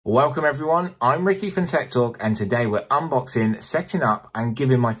Welcome everyone, I'm Ricky from Tech Talk and today we're unboxing, setting up and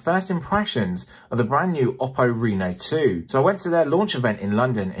giving my first impressions of the brand new Oppo Reno 2. So I went to their launch event in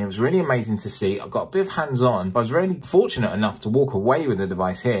London and it was really amazing to see. I got a bit of hands-on, but I was really fortunate enough to walk away with the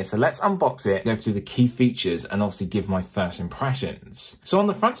device here. So let's unbox it, go through the key features and obviously give my first impressions. So on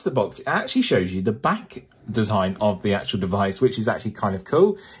the front of the box, it actually shows you the back design of the actual device, which is actually kind of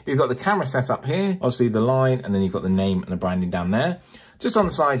cool. You've got the camera set up here, obviously the line, and then you've got the name and the branding down there. Just on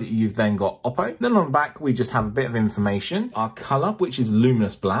the side, you've then got Oppo. Then on the back, we just have a bit of information. Our color, which is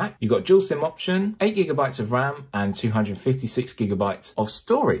luminous black. You've got dual SIM option, 8 GB of RAM, and 256 GB of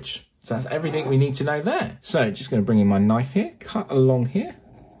storage. So that's everything we need to know there. So just gonna bring in my knife here, cut along here.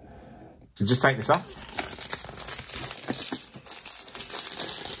 So just take this off.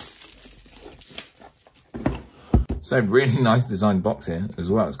 So really nice design box here as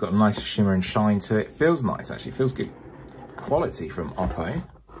well. It's got a nice shimmer and shine to it. Feels nice, actually, feels good quality from Oppo.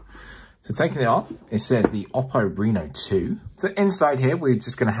 So taking it off, it says the Oppo Reno 2. So inside here, we're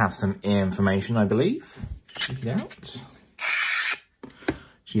just gonna have some information, I believe. Check it out.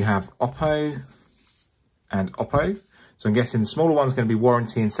 So you have Oppo and Oppo. So I'm guessing the smaller one's gonna be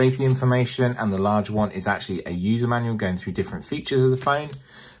warranty and safety information, and the large one is actually a user manual going through different features of the phone.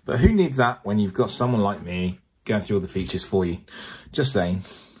 But who needs that when you've got someone like me going through all the features for you? Just saying.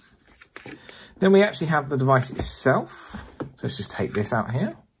 Then we actually have the device itself. So let's just take this out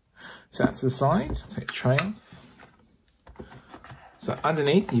here. Set that to the side, take the tray off. So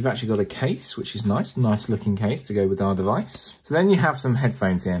underneath, you've actually got a case, which is nice looking case to go with our device. So then you have some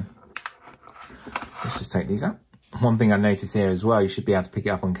headphones here. Let's just take these out. One thing I noticed here as well, you should be able to pick it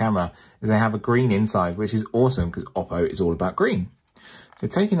up on camera, is they have a green inside, which is awesome because Oppo is all about green. So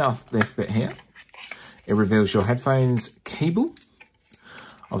taking off this bit here, it reveals your headphones cable.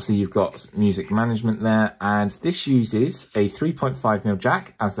 Obviously, you've got music management there, and this uses a 3.5mm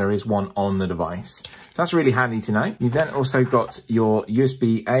jack, as there is one on the device. So that's really handy to know. You've then also got your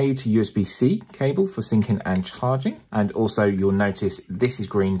USB-A to USB-C cable for syncing and charging. And also you'll notice this is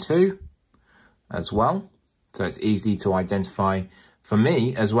green too, as well. So it's easy to identify for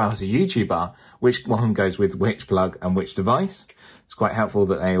me, as well as a YouTuber, which one goes with which plug and which device. It's quite helpful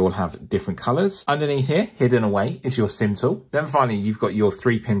that they all have different colors. Underneath here, hidden away, is your SIM tool. Then finally, you've got your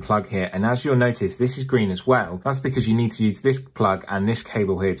 3-pin plug here. And as you'll notice, this is green as well. That's because you need to use this plug and this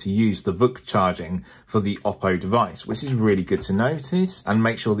cable here to use the VOOC charging for the Oppo device, which is really good to notice and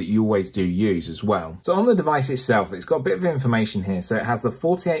make sure that you always do use as well. So on the device itself, it's got a bit of information here. So it has the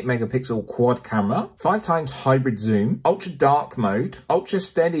 48 megapixel quad camera, 5x hybrid zoom, ultra dark mode, ultra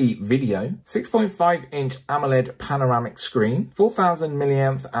steady video, 6.5-inch AMOLED panoramic screen, 4,000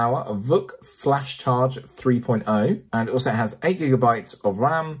 milliamp hour of VOOC flash charge 3.0, and also it has 8 GB of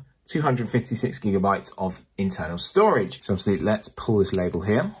RAM, 256 GB of internal storage. So obviously let's pull this label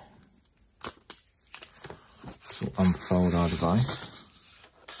here. So we'll unfold our device.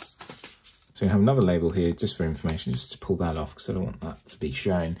 So we have another label here just for information, just to pull that off because I don't want that to be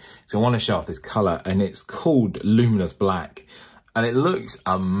shown. So I want to show off this color, and it's called luminous black. And it looks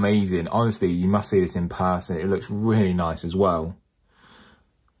amazing. Honestly, you must see this in person. It looks really nice as well.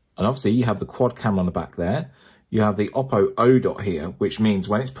 And obviously you have the quad camera on the back there. You have the Oppo O dot here, which means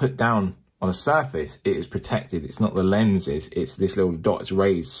when it's put down on a surface, it is protected. It's not the lenses, it's this little dot. It's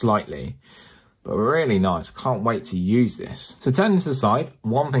raised slightly, but really nice. Can't wait to use this. So turning to the side,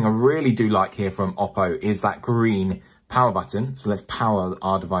 one thing I really do like here from Oppo is that green power button. So let's power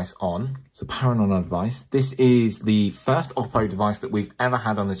our device on. So powering on our device. This is the first Oppo device that we've ever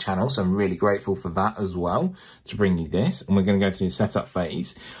had on the channel. So I'm really grateful for that as well, to bring you this. And we're going to go through the setup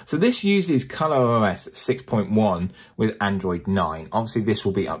phase. So this uses ColorOS 6.1 with Android 9. Obviously this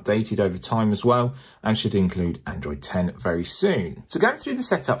will be updated over time as well, and should include Android 10 very soon. So going through the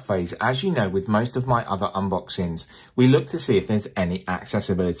setup phase, as you know, with most of my other unboxings, we look to see if there's any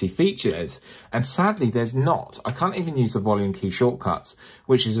accessibility features. And sadly, there's not. I can't even use the volume key shortcuts,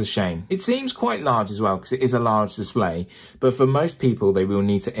 which is a shame. It seems quite large as well because it is a large display, but for most people, they will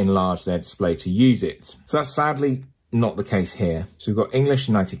need to enlarge their display to use it. So that's sadly not the case here. So we've got English,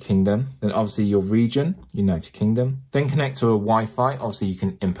 United Kingdom, then obviously your region, United Kingdom, then connect to a Wi-Fi. Obviously you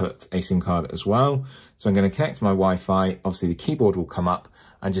can input a SIM card as well. So I'm going to connect to my Wi-Fi. Obviously the keyboard will come up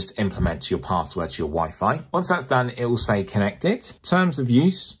and just implement your password to your Wi-Fi. Once that's done, it will say connected. Terms of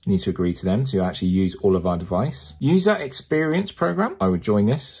use, you need to agree to them to actually use all of our device. User experience program, I would join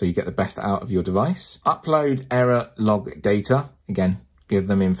this so you get the best out of your device. Upload error log data, again, give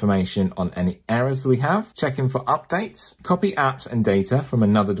them information on any errors that we have, checking for updates, copy apps and data from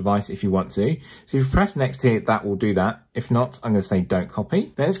another device if you want to. So if you press next here, that will do that. If not, I'm going to say don't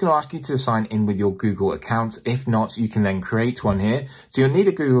copy. Then it's going to ask you to sign in with your Google account. If not, you can then create one here. So you'll need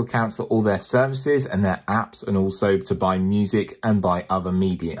a Google account for all their services and their apps, and also to buy music and buy other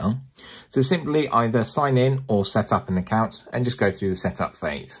media. So simply either sign in or set up an account and just go through the setup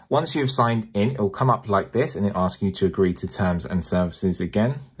phase. Once you've signed in, it will come up like this and it asks you to agree to terms and services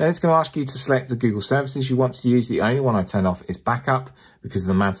again. Then it's going to ask you to select the Google services you want to use. The only one I turn off is backup because of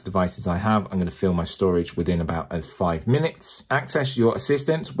the amount of devices I have. I'm going to fill my storage within about 5 minutes. Access your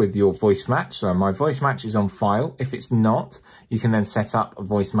assistant with your voice match. So my voice match is on file. If it's not, you can then set up a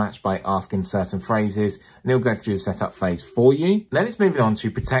voice match by asking certain phrases and it'll go through the setup phase for you. Then it's moving on to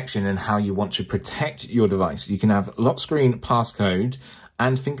protection and how you want to protect your device. You can have lock screen, passcode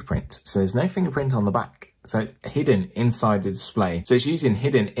and fingerprint. So there's no fingerprint on the back. So it's hidden inside the display. So it's using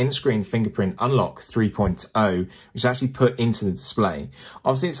hidden in-screen fingerprint unlock 3.0, which is actually put into the display.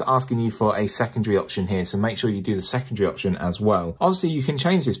 Obviously, it's asking you for a secondary option here, so make sure you do the secondary option as well. Obviously, you can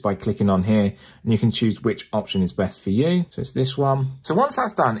change this by clicking on here, and you can choose which option is best for you. So it's this one. So once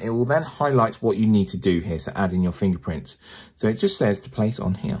that's done, it will then highlight what you need to do here, so add in your fingerprint. So it just says to place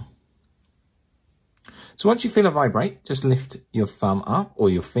on here. So once you feel a vibrate, just lift your thumb up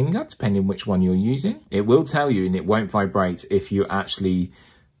or your finger, depending which one you're using. It will tell you and it won't vibrate if the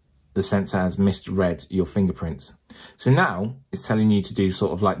sensor has misread your fingerprints. So now it's telling you to do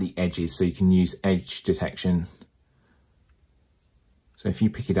sort of like the edges, so you can use edge detection. So if you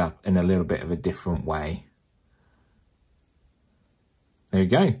pick it up in a little bit of a different way. There you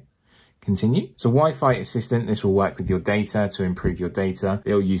go. Continue. So Wi-Fi assistant, this will work with your data to improve your data.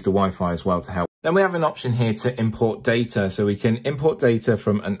 It'll use the Wi-Fi as well to help. Then we have an option here to import data. So we can import data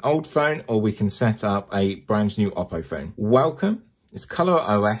from an old phone or we can set up a brand new Oppo phone. Welcome. It's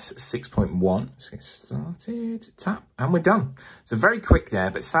ColorOS 6.1. Let's get started. Tap, and we're done. So very quick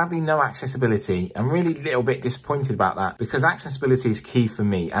there, but sadly no accessibility. I'm really a little bit disappointed about that because accessibility is key for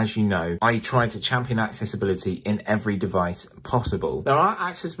me. As you know, I try to champion accessibility in every device possible. There are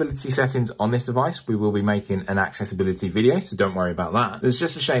accessibility settings on this device. We will be making an accessibility video, so don't worry about that. It's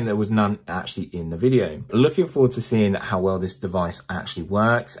just a shame there was none actually in the video. Looking forward to seeing how well this device actually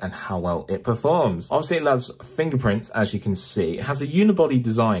works and how well it performs. Obviously it loves fingerprints, as you can see. It has a unibody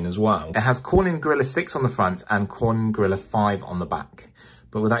design as well. It has Corning Gorilla 6 on the front and Corning Gorilla 5 on the back.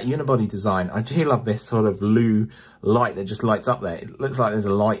 But with that unibody design, I do love this sort of blue light that just lights up there. It looks like there's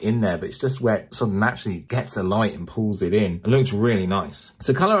a light in there, but it's just where it sort of naturally gets the light and pulls it in. It looks really nice.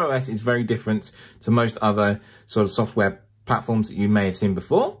 So ColorOS is very different to most other sort of software platforms that you may have seen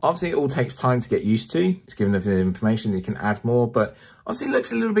before. Obviously, it all takes time to get used to. It's giving us the information that you can add more, but obviously it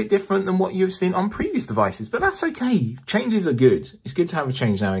looks a little bit different than what you've seen on previous devices, but that's okay. Changes are good. It's good to have a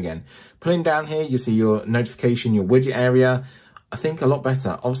change now and again. Pulling down here, you see your notification, your widget area. I think a lot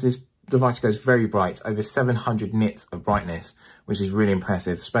better. Obviously, this device goes very bright, over 700 nits of brightness, which is really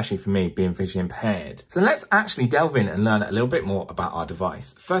impressive, especially for me being visually impaired. So let's actually delve in and learn a little bit more about our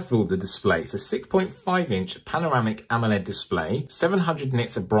device. First of all, the display. It's a 6.5-inch panoramic AMOLED display, 700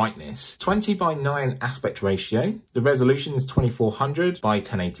 nits of brightness, 20:9 aspect ratio. The resolution is 2400 by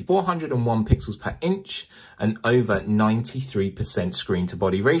 1080, 401 pixels per inch, and over 93% screen to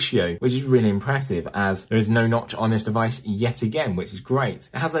body ratio, which is really impressive as there is no notch on this device yet again, which is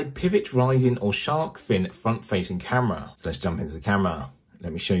great. It has a pivot rising or shark fin front facing camera. So let's jump into the camera.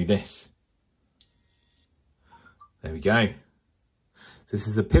 Let me show you this. There we go. So this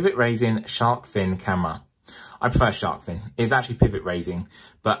is the pivot raising shark fin camera. I prefer shark fin. It's actually pivot raising,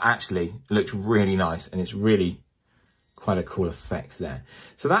 but actually it looks really nice and it's really quite a cool effect there.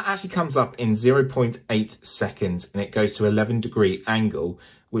 So that actually comes up in 0.8 seconds and it goes to 11-degree angle,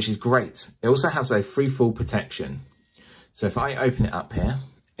 which is great. It also has a free fall protection. So if I open it up here,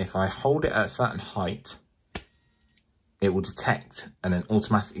 if I hold it at a certain height, it will detect and then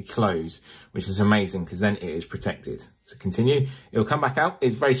automatically close, which is amazing because then it is protected. So continue, it will come back out.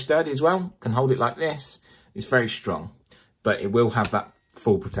 It's very sturdy as well, can hold it like this. It's very strong, but it will have that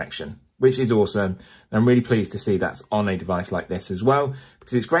full protection, which is awesome. And I'm really pleased to see that's on a device like this as well,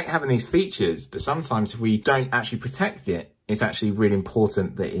 because it's great having these features, but sometimes if we don't actually protect it, it's actually really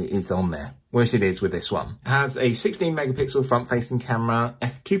important that it is on there. which it is with this one. It has a 16 megapixel front-facing camera,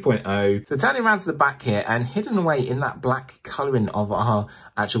 f2.0. So turning around to the back here, and hidden away in that black colouring of our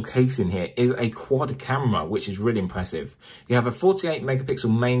actual casing here is a quad camera, which is really impressive. You have a 48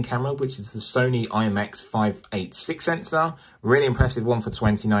 megapixel main camera, which is the Sony IMX586 sensor. Really impressive one for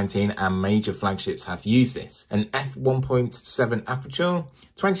 2019, and major flagships have used this. An f1.7 aperture,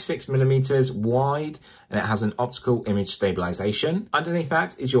 26 millimeters wide, and it has an optical image stabilization. Underneath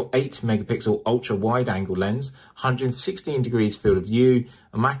that is your 8 megapixel ultra wide angle lens, 116 degrees field of view,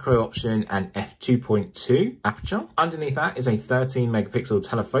 a macro option, and f2.2 aperture. Underneath that is a 13 megapixel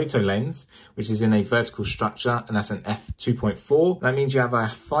telephoto lens, which is in a vertical structure, and that's an f2.4. That means you have a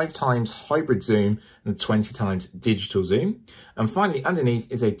 5 times hybrid zoom and 20 times digital zoom. And finally,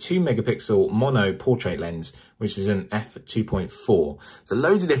 underneath is a 2 megapixel mono portrait lens, which is an f2.4. So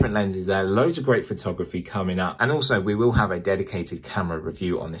loads of different lenses there, loads of great photography coming up. And also we will have a dedicated camera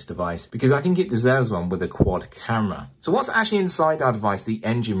review on this device because I think it deserves one with a quad camera. So what's actually inside our device, the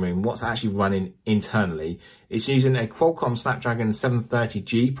engine room, what's actually running internally? It's using a Qualcomm Snapdragon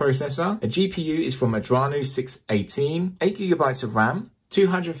 730G processor. A GPU is from Adreno 618, 8 gigabytes of RAM,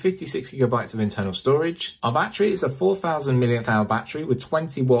 256 gigabytes of internal storage. Our battery is a 4000 mAh battery with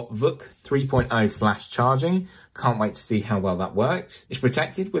 20 watt VOOC 3.0 flash charging. Can't wait to see how well that works. It's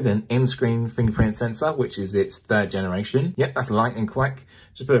protected with an in-screen fingerprint sensor, which is its 3rd generation. Yep, that's lightning quick.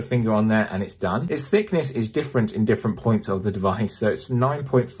 Just put a finger on there and it's done. Its thickness is different in different points of the device. So it's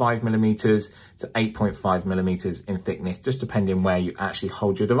 9.5 millimeters to 8.5 millimeters in thickness, just depending where you actually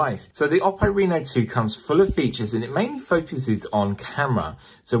hold your device. So the Oppo Reno 2 comes full of features and it mainly focuses on camera.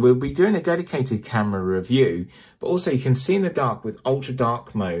 So we'll be doing a dedicated camera review, but also you can see in the dark with ultra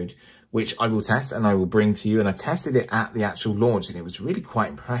dark mode, which I will test and I will bring to you. And I tested it at the actual launch and it was really quite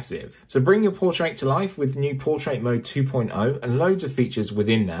impressive. So bring your portrait to life with new portrait mode 2.0 and loads of features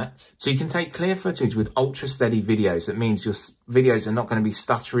within that. So you can take clear footage with ultra steady videos. That means your videos are not going to be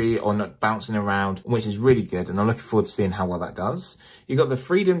stuttery or not bouncing around, which is really good. And I'm looking forward to seeing how well that does. You've got the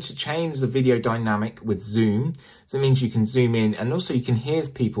freedom to change the video dynamic with zoom. So it means you can zoom in and also you can hear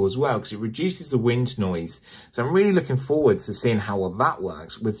people as well because it reduces the wind noise. So I'm really looking forward to seeing how well that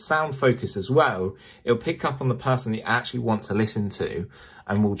works. With sound focus as well, it'll pick up on the person that you actually want to listen to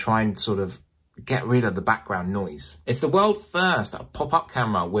and will try and sort of get rid of the background noise. It's the world first pop-up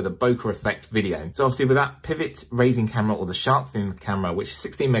camera with a bokeh effect video. So obviously with that pivot raising camera or the shark fin camera, which is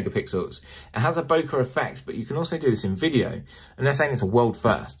 16 megapixels, it has a bokeh effect, but you can also do this in video. And they're saying it's a world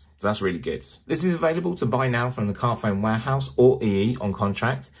first. So that's really good. This is available to buy now from the Carphone Warehouse or EE on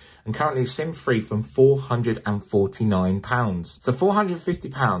contract, and currently SIM-free from £449. So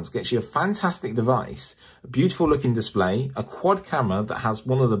 £450 gets you a fantastic device, a beautiful looking display, a quad camera that has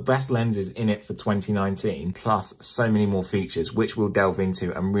one of the best lenses in it for 2019, plus so many more features, which we'll delve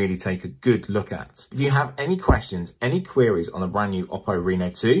into and really take a good look at. If you have any questions, any queries on the brand new Oppo Reno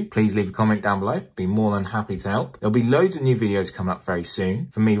 2, please leave a comment down below. Be more than happy to help. There'll be loads of new videos coming up very soon.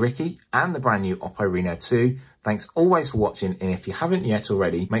 For me, Ricky, and the brand new Oppo Reno 2, thanks always for watching, and if you haven't yet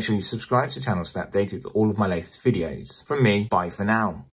already, make sure you subscribe to the channel to stay updated with all of my latest videos. From me, bye for now.